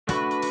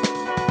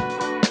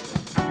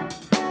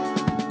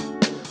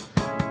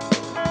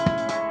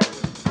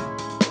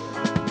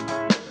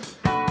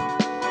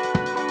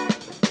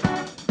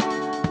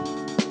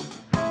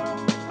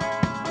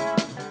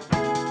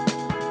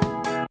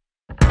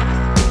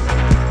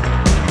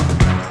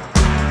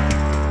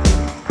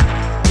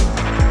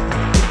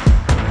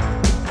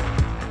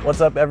What's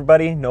up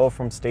everybody, Noah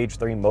from Stage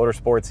 3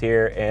 Motorsports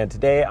here, and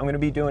today I'm going to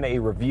be doing a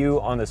review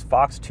on this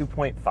Fox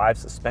 2.5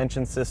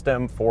 suspension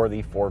system for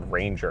the Ford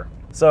Ranger.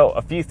 So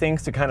a few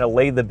things to kind of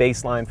lay the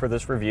baseline for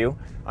this review.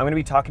 I'm going to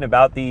be talking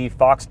about the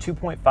Fox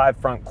 2.5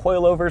 front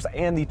coilovers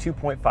and the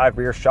 2.5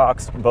 rear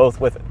shocks,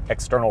 both with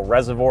external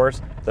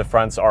reservoirs. The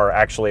fronts are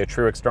actually a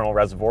true external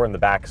reservoir and the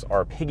backs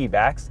are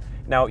piggybacks.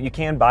 Now you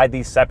can buy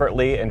these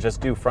separately and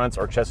just do fronts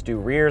or just do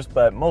rears,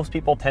 but most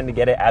people tend to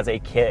get it as a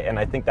kit, and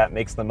I think that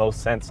makes the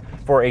most sense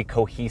for a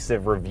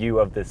cohesive review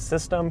of this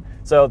system.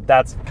 So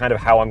that's kind of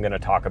how I'm going to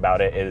talk about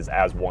it, is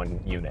as one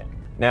unit.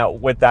 Now,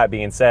 with that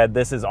being said,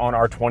 this is on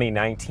our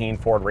 2019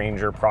 Ford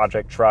Ranger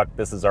project truck.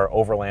 This is our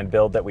overland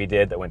build that we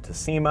did that went to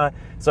SEMA.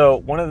 So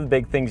one of the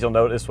big things you'll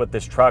notice with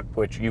this truck,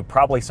 which you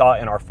probably saw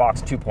in our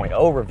Fox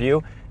 2.0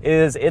 review,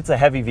 is it's a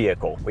heavy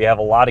vehicle. We have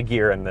a lot of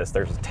gear in this.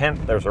 There's a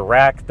tent, there's a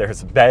rack,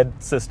 there's a bed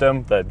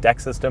system, the deck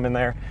system in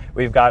there.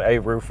 We've got a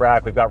roof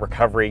rack, we've got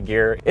recovery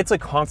gear. It's a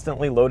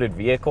constantly loaded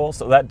vehicle,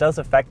 so that does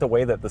affect the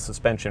way that the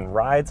suspension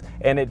rides,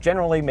 and it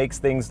generally makes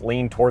things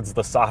lean towards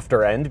the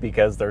softer end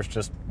because there's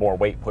just more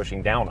weight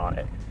pushing down on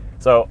it.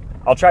 So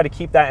I'll try to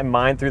keep that in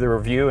mind through the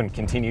review and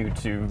continue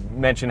to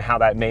mention how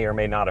that may or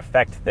may not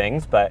affect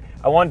things, but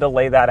I wanted to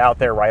lay that out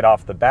there right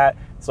off the bat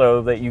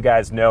so that you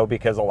guys know,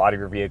 because a lot of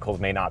your vehicles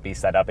may not be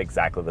set up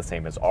exactly the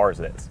same as ours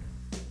is.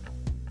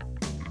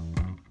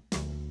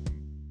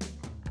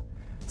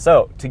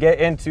 So to get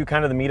into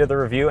kind of the meat of the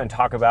review and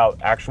talk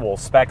about actual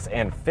specs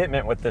and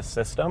fitment with this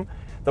system,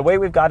 the way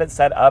we've got it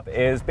set up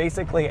is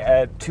basically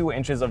at 2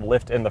 inches of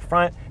lift in the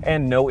front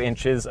and no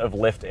inches of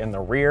lift in the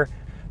rear.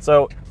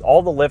 So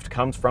all the lift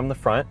comes from the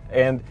front,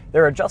 and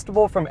they're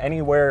adjustable from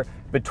anywhere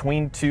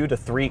between 2 to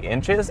 3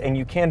 inches, and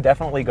you can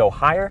definitely go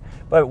higher,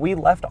 but we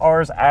left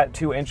ours at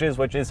 2 inches,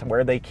 which is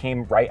where they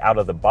came right out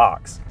of the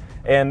box.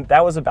 And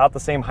that was about the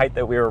same height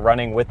that we were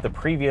running with the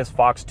previous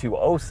Fox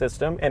 2.0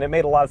 system, and it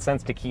made a lot of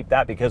sense to keep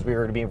that because we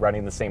were going to be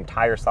running the same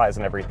tire size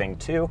and everything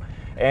too.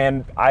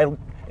 And I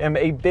am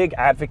a big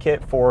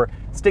advocate for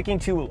sticking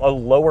to a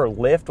lower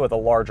lift with a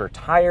larger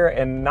tire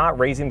and not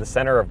raising the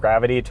center of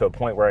gravity to a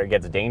point where it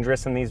gets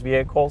dangerous in these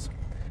vehicles.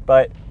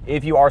 But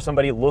if you are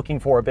somebody looking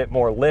for a bit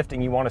more lift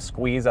and you want to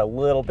squeeze a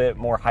little bit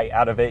more height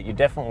out of it, you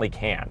definitely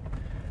can.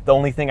 The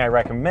only thing I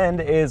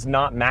recommend is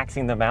not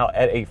maxing them out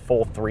at a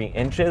full 3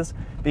 inches,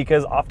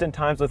 because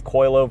oftentimes with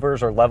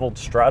coilovers or leveled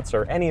struts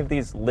or any of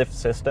these lift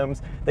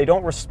systems, they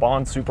don't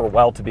respond super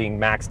well to being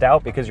maxed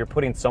out because you're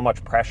putting so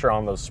much pressure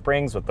on those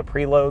springs with the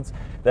preloads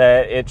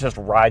that it just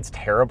rides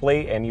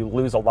terribly and you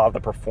lose a lot of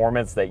the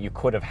performance that you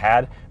could have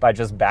had by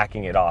just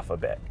backing it off a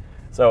bit.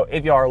 So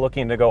if you are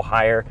looking to go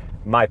higher,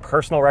 my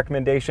personal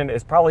recommendation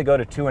is probably go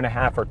to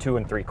 2.5 or 2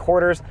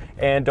 3/4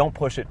 and don't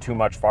push it too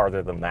much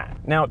farther than that.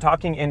 Now,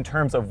 talking in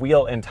terms of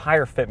wheel and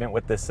tire fitment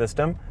with this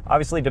system,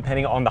 obviously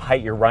depending on the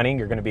height you're running,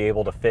 you're going to be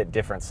able to fit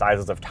different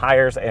sizes of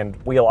tires, and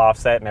wheel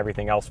offset and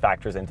everything else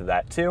factors into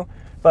that too.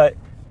 But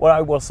what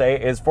I will say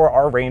is for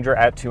our Ranger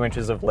at 2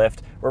 inches of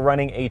lift, we're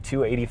running a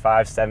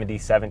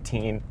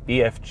 285/70/17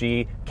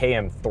 BFG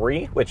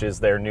KM3, which is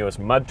their newest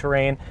mud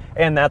terrain,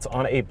 and that's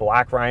on a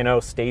Black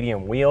Rhino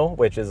Stadium wheel,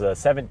 which is a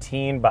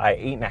 17 by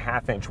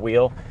 8.5 inch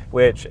wheel,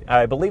 which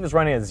I believe is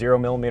running a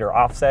 0mm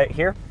offset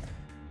here.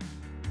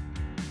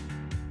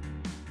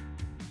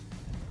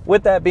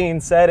 With that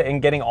being said,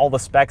 and getting all the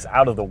specs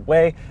out of the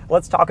way,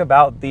 let's talk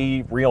about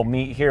the real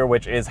meat here,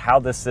 which is how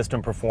this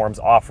system performs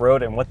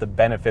off-road and what the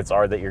benefits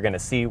are that you're going to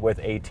see with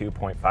a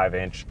 2.5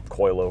 inch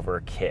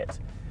coilover kit.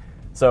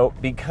 So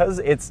because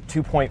it's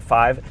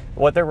 2.5,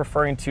 what they're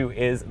referring to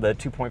is the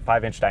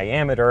 2.5 inch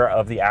diameter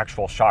of the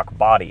actual shock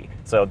body.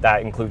 So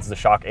that includes the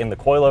shock in the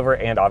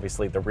coilover and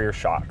obviously the rear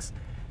shocks.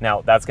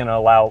 Now that's going to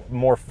allow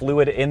more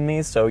fluid in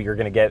these, so you're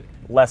going to get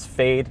less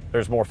fade,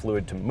 there's more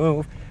fluid to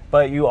move,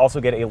 but you also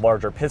get a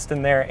larger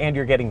piston there, and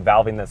you're getting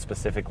valving that's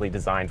specifically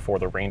designed for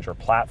the Ranger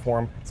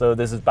platform. So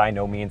this is by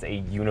no means a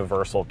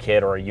universal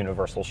kit or a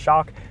universal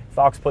shock.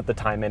 Fox put the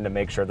time in to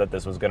make sure that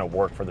this was going to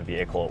work for the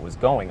vehicle it was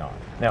going on.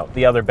 Now,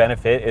 the other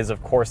benefit is,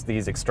 of course,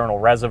 these external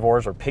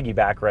reservoirs or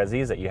piggyback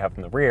resis that you have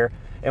from the rear,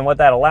 and what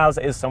that allows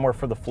is somewhere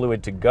for the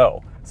fluid to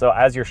go. So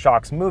as your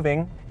shock's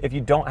moving, if you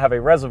don't have a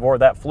reservoir,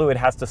 that fluid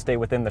has to stay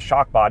within the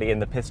shock body,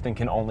 and the piston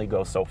can only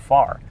go so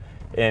far.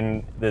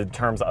 In the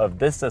terms of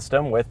this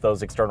system with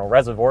those external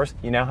reservoirs,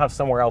 you now have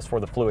somewhere else for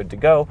the fluid to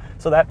go,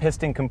 so that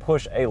piston can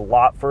push a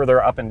lot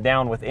further up and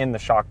down within the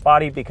shock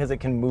body because it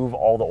can move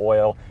all the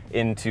oil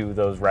into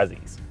those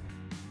resis.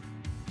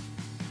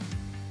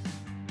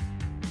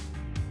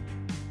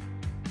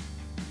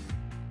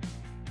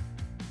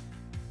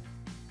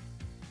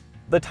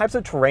 The types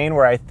of terrain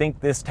where I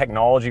think this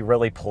technology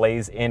really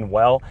plays in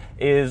well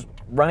is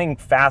running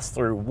fast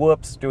through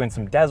whoops, doing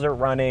some desert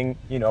running,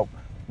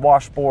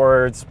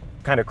 washboards,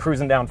 kind of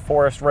cruising down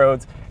forest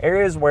roads,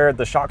 areas where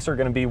the shocks are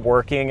going to be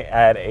working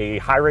at a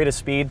high rate of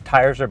speed,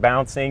 tires are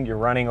bouncing, you're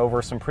running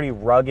over some pretty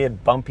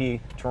rugged, bumpy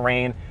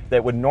terrain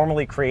that would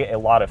normally create a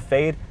lot of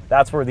fade.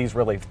 That's where these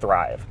really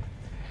thrive.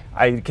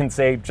 I can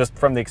say just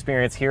from the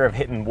experience here of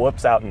hitting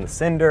whoops out in the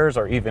cinders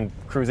or even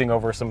cruising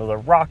over some of the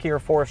rockier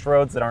forest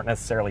roads that aren't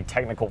necessarily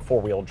technical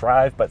four-wheel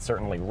drive, but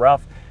certainly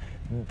rough,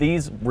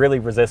 these really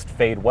resist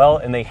fade well,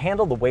 and they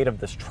handle the weight of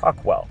this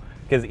truck well.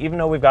 Because even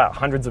though we've got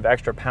hundreds of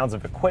extra pounds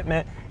of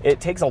equipment, it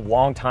takes a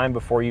long time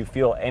before you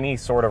feel any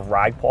sort of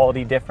ride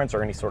quality difference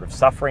or any sort of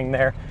suffering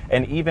there.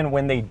 And even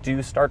when they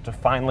do start to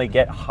finally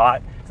get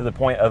hot to the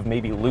point of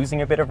maybe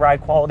losing a bit of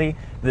ride quality,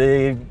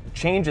 the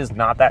change is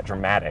not that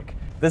dramatic.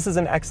 This is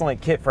an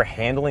excellent kit for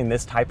handling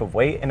this type of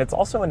weight, and it's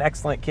also an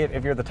excellent kit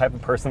if you're the type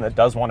of person that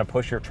does want to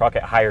push your truck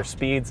at higher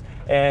speeds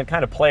and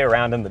kind of play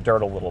around in the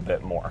dirt a little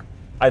bit more.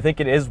 I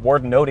think it is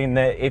worth noting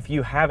that if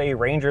you have a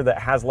Ranger that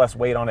has less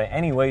weight on it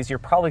anyways, you're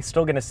probably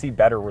still going to see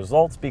better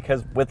results,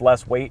 because with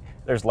less weight,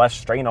 there's less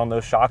strain on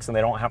those shocks and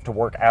they don't have to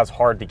work as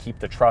hard to keep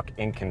the truck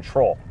in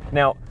control.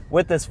 Now,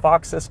 with this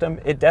Fox system,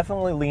 it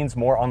definitely leans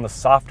more on the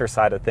softer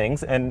side of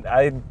things, and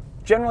I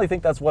generally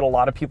think that's what a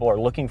lot of people are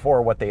looking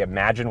for, what they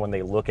imagine when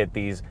they look at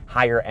these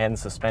higher end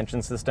suspension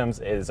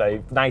systems, is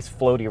a nice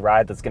floaty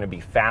ride that's going to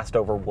be fast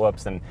over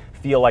whoops and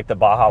feel like the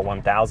Baja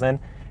 1000.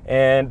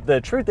 And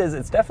the truth is,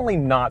 it's definitely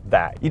not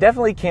that. You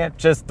definitely can't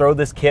just throw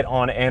this kit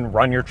on and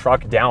run your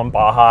truck down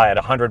Baja at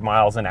 100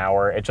 miles an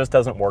hour. It just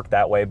doesn't work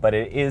that way, but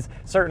it is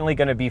certainly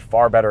going to be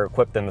far better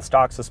equipped than the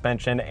stock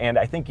suspension. And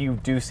I think you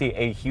do see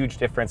a huge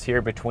difference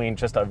here between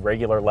just a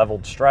regular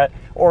leveled strut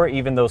or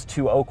even those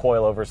 2.0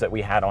 coilovers that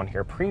we had on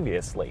here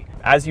previously.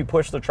 As you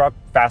push the truck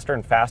faster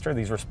and faster,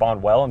 these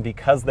respond well, and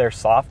because they're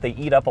soft, they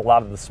eat up a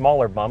lot of the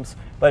smaller bumps,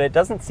 but it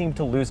doesn't seem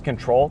to lose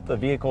control. The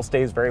vehicle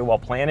stays very well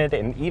planted,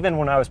 and even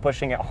when I was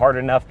pushing it hard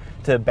enough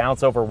to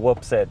bounce over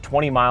whoops at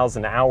 20 miles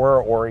an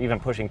hour or even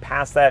pushing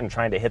past that and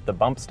trying to hit the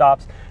bump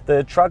stops,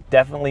 the truck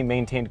definitely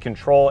maintained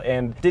control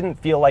and didn't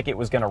feel like it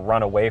was going to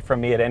run away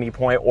from me at any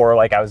point, or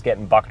like I was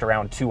getting bucked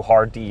around too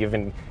hard to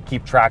even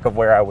keep track of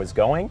where I was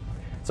going.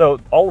 So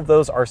all of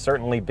those are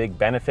certainly big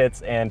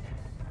benefits, and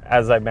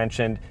as I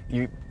mentioned,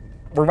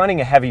 we're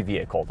running a heavy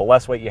vehicle. The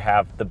less weight you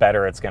have, the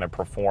better it's going to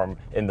perform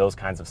in those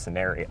kinds of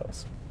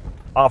scenarios.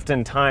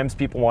 Oftentimes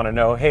people want to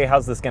know, hey,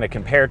 how's this going to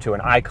compare to an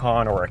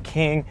Icon or a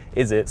King?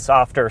 Is it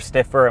softer,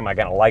 stiffer? Am I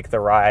going to like the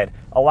ride?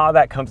 A lot of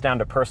that comes down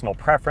to personal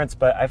preference,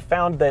 but I've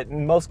found that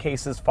in most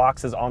cases,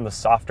 Fox is on the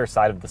softer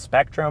side of the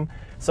spectrum.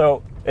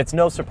 So it's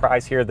no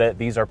surprise here that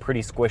these are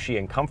pretty squishy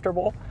and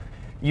comfortable.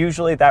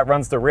 Usually that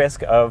runs the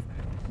risk of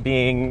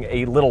being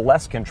a little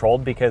less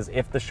controlled, because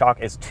if the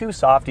shock is too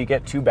soft, you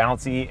get too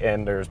bouncy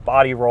and there's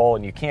body roll,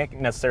 and you can't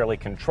necessarily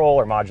control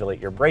or modulate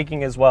your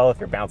braking as well if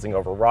you're bouncing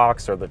over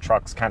rocks or the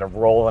truck's kind of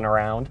rolling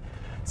around.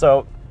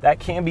 So that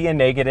can be a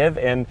negative,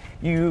 and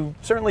you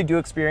certainly do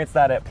experience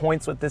that at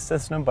points with this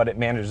system, but it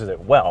manages it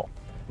well.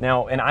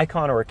 Now, an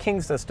Icon or a King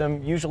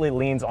system usually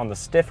leans on the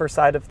stiffer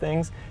side of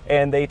things,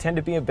 and they tend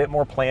to be a bit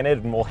more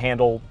planted and will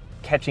handle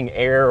catching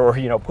air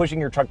or,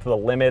 pushing your truck to the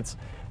limits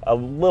a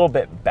little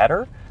bit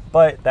better.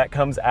 But that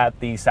comes at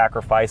the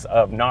sacrifice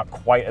of not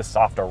quite as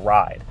soft a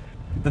ride.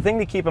 The thing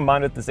to keep in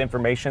mind with this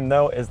information,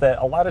 though, is that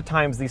a lot of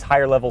times these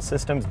higher level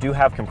systems do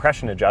have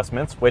compression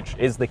adjustments, which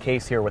is the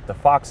case here with the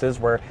Foxes,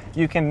 where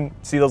you can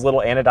see those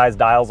little anodized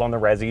dials on the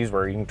resis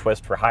where you can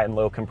twist for high and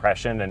low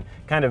compression and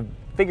kind of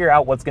figure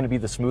out what's going to be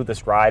the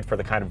smoothest ride for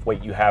the kind of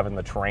weight you have in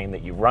the terrain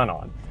that you run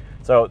on.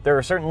 So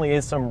there certainly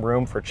is some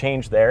room for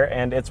change there,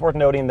 and it's worth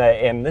noting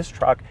that in this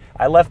truck,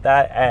 I left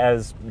that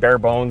as bare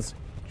bones,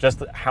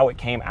 just how it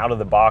came out of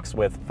the box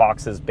with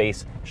Fox's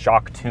base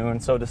shock tune,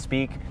 so to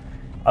speak.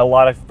 A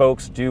lot of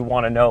folks do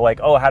want to know,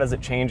 like, oh, how does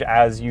it change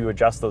as you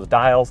adjust those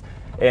dials?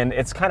 And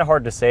it's kind of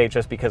hard to say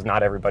just because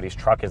not everybody's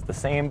truck is the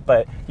same,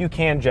 but you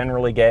can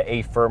generally get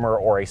a firmer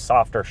or a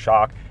softer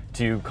shock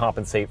to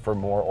compensate for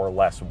more or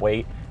less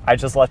weight. I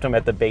just left them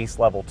at the base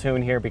level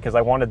tune here because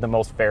I wanted the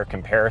most fair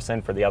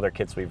comparison for the other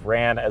kits we've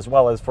ran, as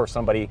well as for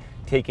somebody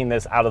taking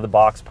this out of the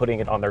box, putting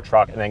it on their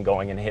truck, and then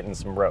going and hitting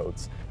some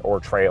roads or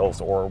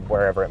trails or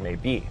wherever it may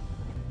be.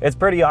 It's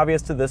pretty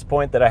obvious to this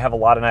point that I have a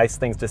lot of nice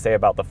things to say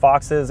about the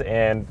Foxes,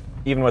 and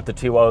even with the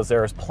 2.0s,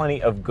 there's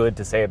plenty of good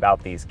to say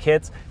about these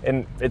kits,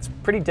 and it's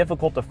pretty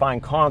difficult to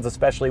find cons,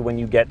 especially when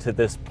you get to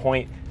this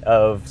point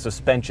of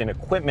suspension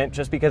equipment,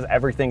 just because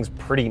everything's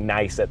pretty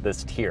nice at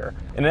this tier.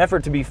 In an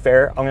effort to be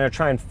fair, I'm going to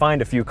try and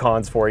find a few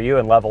cons for you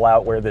and level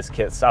out where this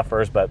kit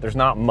suffers, but there's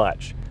not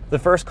much. The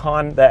first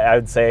con that I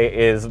would say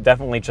is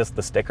definitely just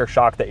the sticker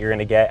shock that you're going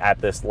to get at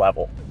this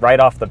level. Right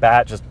off the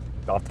bat, just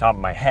off the top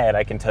of my head,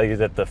 I can tell you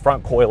that the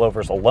front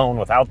coilovers alone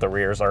without the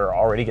rears are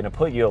already going to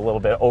put you a little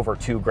bit over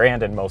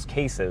 $2,000 in most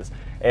cases.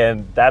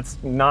 And that's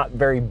not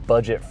very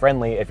budget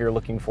friendly if you're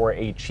looking for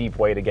a cheap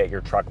way to get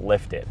your truck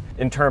lifted.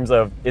 In terms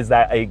of, is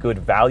that a good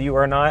value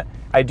or not?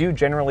 I do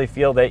generally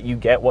feel that you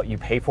get what you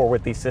pay for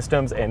with these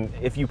systems, and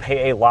if you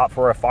pay a lot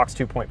for a Fox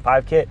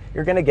 2.5 kit,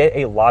 you're going to get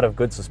a lot of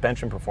good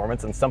suspension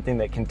performance and something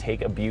that can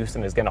take abuse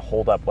and is going to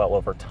hold up well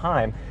over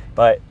time.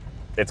 But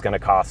it's going to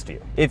cost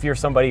you. If you're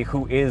somebody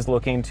who is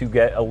looking to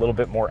get a little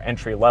bit more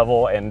entry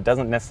level and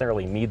doesn't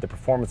necessarily need the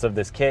performance of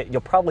this kit,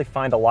 you'll probably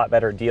find a lot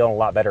better deal and a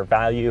lot better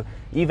value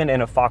even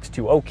in a Fox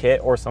 2.0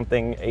 kit or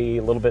something a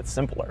little bit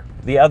simpler.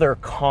 The other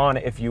con,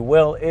 if you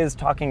will, is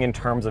talking in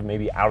terms of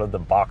maybe out of the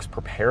box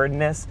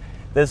preparedness.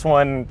 This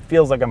one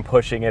feels like I'm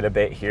pushing it a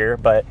bit here,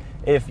 but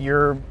if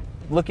you're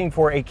looking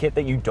for a kit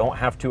that you don't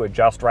have to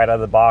adjust right out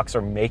of the box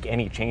or make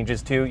any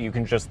changes to, you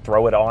can just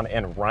throw it on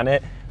and run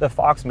it, the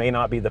Fox may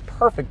not be the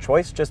perfect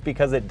choice just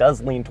because it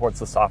does lean towards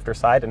the softer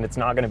side and it's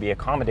not going to be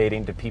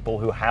accommodating to people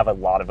who have a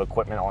lot of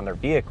equipment on their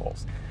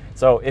vehicles.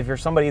 So if you're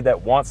somebody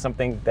that wants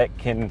something that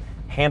can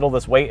handle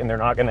this weight and you're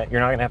not going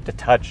to have to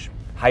touch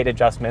height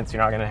adjustments,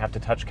 you're not going to have to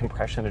touch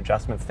compression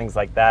adjustments, things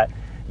like that,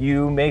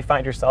 you may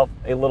find yourself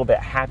a little bit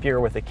happier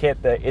with a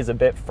kit that is a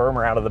bit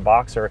firmer out of the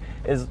box or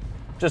is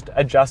just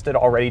adjusted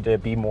already to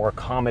be more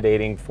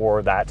accommodating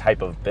for that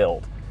type of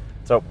build.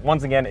 So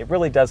once again, it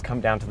really does come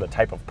down to the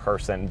type of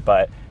person,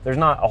 but there's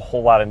not a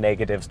whole lot of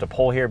negatives to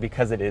pull here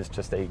because it is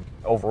just a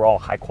overall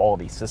high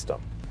quality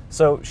system.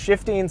 So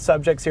shifting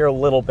subjects here a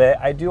little bit,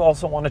 I do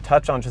also want to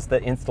touch on just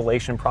the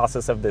installation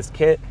process of this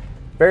kit.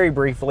 Very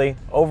briefly,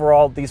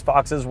 overall, these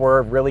Foxes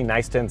were really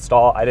nice to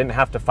install. I didn't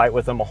have to fight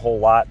with them a whole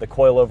lot. The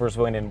coilovers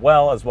went in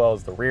well, as well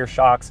as the rear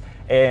shocks,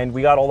 and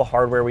we got all the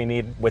hardware we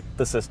need with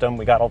the system.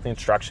 We got all the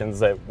instructions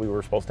that we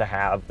were supposed to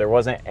have. There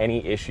wasn't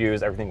any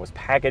issues. Everything was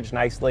packaged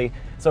nicely.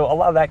 So a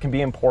lot of that can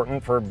be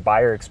important for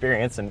buyer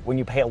experience, and when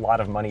you pay a lot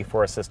of money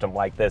for a system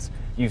like this,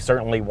 you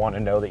certainly want to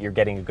know that you're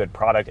getting a good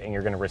product and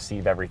you're going to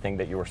receive everything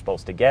that you were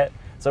supposed to get.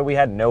 So we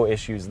had no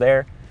issues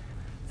there.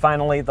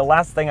 Finally, the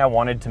last thing I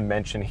wanted to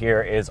mention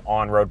here is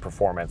on-road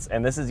performance.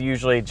 And this is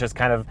usually just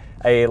kind of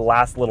a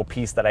last little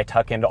piece that I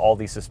tuck into all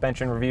these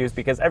suspension reviews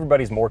because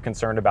everybody's more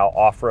concerned about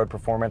off-road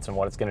performance and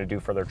what it's going to do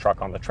for their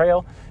truck on the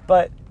trail.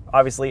 But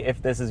obviously,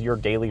 if this is your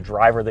daily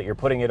driver that you're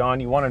putting it on,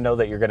 you want to know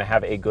that you're going to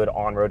have a good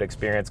on-road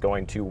experience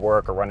going to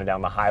work or running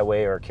down the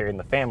highway or carrying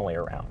the family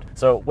around.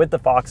 So with the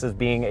Foxes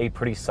being a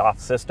pretty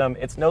soft system,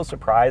 it's no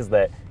surprise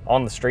that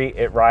on the street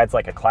it rides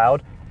like a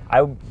cloud.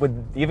 I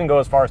would even go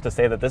as far as to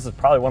say that this is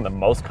probably one of the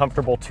most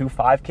comfortable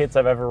 2.5 kits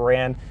I've ever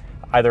ran,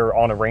 either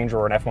on a Ranger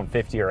or an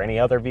F-150 or any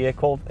other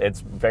vehicle. It's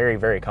very,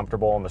 very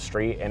comfortable on the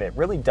street, and it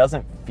really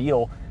doesn't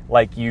feel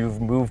like you've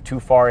moved too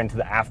far into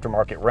the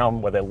aftermarket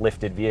realm with a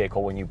lifted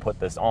vehicle when you put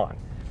this on.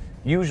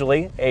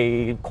 Usually,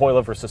 a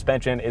coilover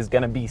suspension is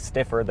going to be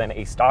stiffer than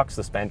a stock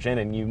suspension,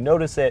 and you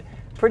notice it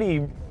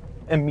pretty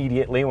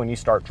immediately when you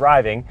start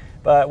driving,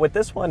 but with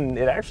this one,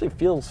 it actually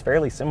feels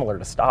fairly similar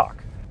to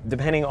stock.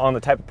 Depending on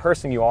the type of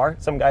person you are,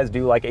 some guys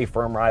do like a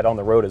firm ride on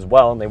the road as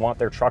well, and they want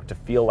their truck to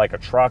feel like a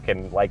truck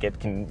and like it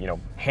can,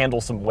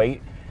 handle some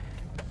weight.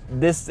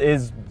 This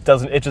just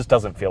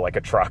doesn't feel like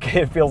a truck.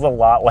 It feels a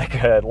lot like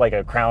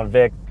a Crown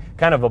Vic,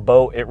 kind of a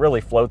boat. It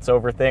really floats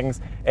over things,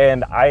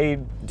 and I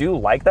do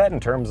like that in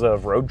terms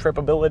of road trip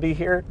ability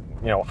here.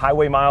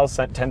 Highway miles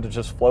tend to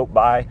just float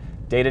by.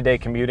 Day-to-day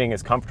commuting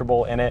is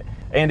comfortable in it.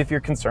 And if you're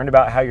concerned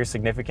about how your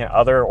significant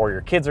other or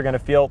your kids are going to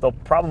feel, they'll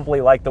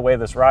probably like the way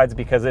this rides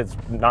because it's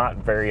not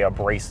very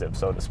abrasive,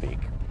 so to speak.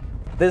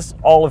 This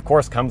all, of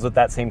course, comes with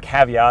that same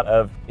caveat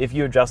of if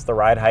you adjust the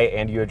ride height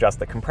and you adjust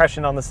the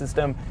compression on the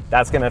system,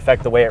 that's going to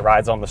affect the way it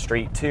rides on the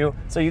street too.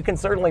 So you can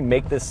certainly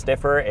make this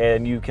stiffer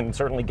and you can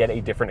certainly get a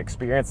different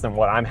experience than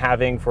what I'm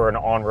having for an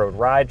on-road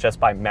ride just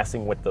by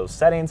messing with those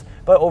settings.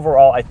 But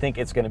overall, I think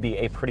it's going to be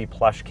a pretty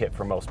plush kit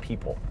for most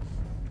people.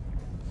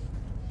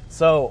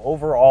 So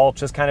overall,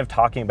 just kind of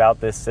talking about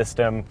this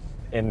system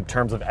in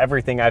terms of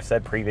everything I've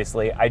said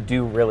previously, I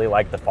do really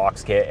like the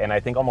Fox kit, and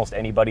I think almost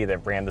anybody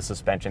that ran the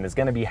suspension is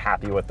going to be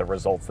happy with the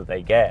results that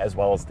they get as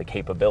well as the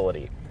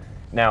capability.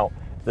 Now,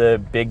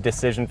 the big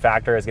decision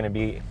factor is going to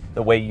be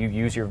the way you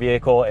use your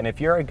vehicle, and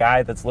if you're a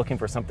guy that's looking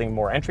for something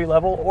more entry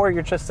level, or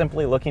you're just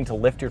simply looking to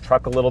lift your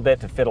truck a little bit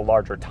to fit a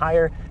larger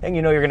tire, and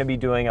you're going to be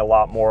doing a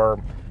lot more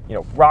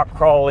rock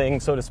crawling,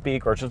 so to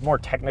speak, or just more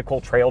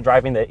technical trail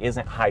driving that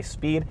isn't high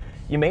speed,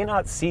 you may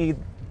not see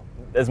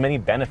as many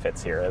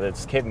benefits here.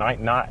 This kit might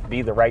not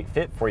be the right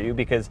fit for you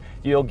because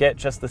you'll get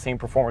just the same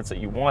performance that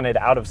you wanted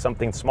out of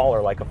something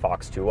smaller like a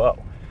Fox 2.0.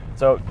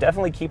 So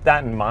definitely keep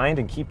that in mind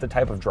and keep the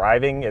type of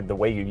driving and the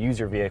way you use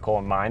your vehicle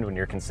in mind when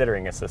you're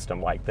considering a system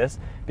like this,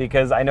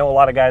 because I know a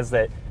lot of guys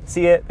that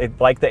see it, they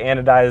like the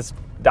anodized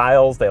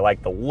dials, they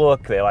like the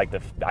look, they like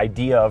the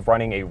idea of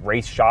running a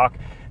race shock,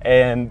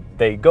 and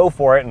they go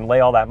for it and lay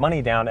all that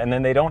money down, and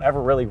then they don't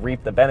ever really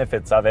reap the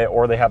benefits of it,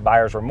 or they have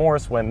buyer's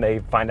remorse when they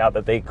find out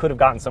that they could have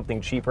gotten something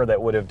cheaper that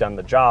would have done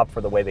the job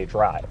for the way they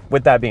drive.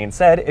 With that being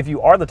said, if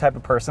you are the type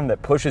of person that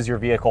pushes your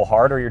vehicle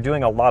hard, or you're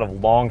doing a lot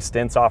of long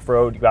stints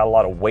off-road, you got a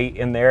lot of weight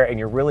in there, and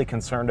you're really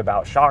concerned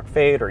about shock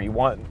fade, or you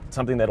want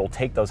something that'll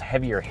take those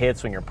heavier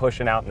hits when you're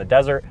pushing out in the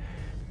desert,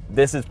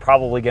 this is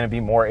probably going to be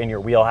more in your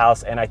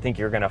wheelhouse, and I think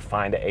you're going to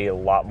find a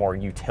lot more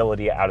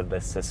utility out of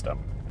this system.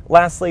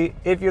 Lastly,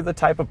 if you're the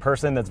type of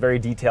person that's very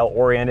detail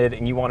oriented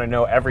and you want to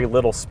know every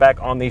little spec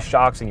on these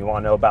shocks and you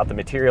want to know about the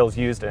materials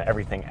used and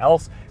everything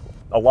else,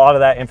 A lot of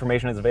that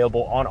information is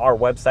available on our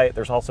website.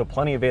 There's also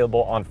plenty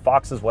available on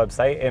Fox's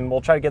website, and we'll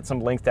try to get some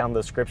links down in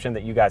the description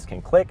that you guys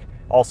can click.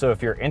 Also,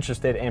 if you're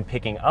interested in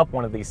picking up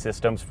one of these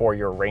systems for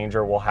your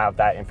Ranger, we'll have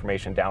that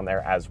information down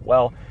there as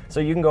well. So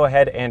you can go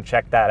ahead and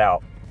check that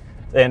out.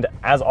 And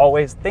as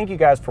always, thank you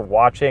guys for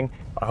watching.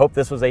 I hope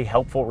this was a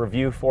helpful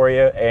review for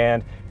you,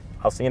 and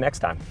I'll see you next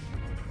time.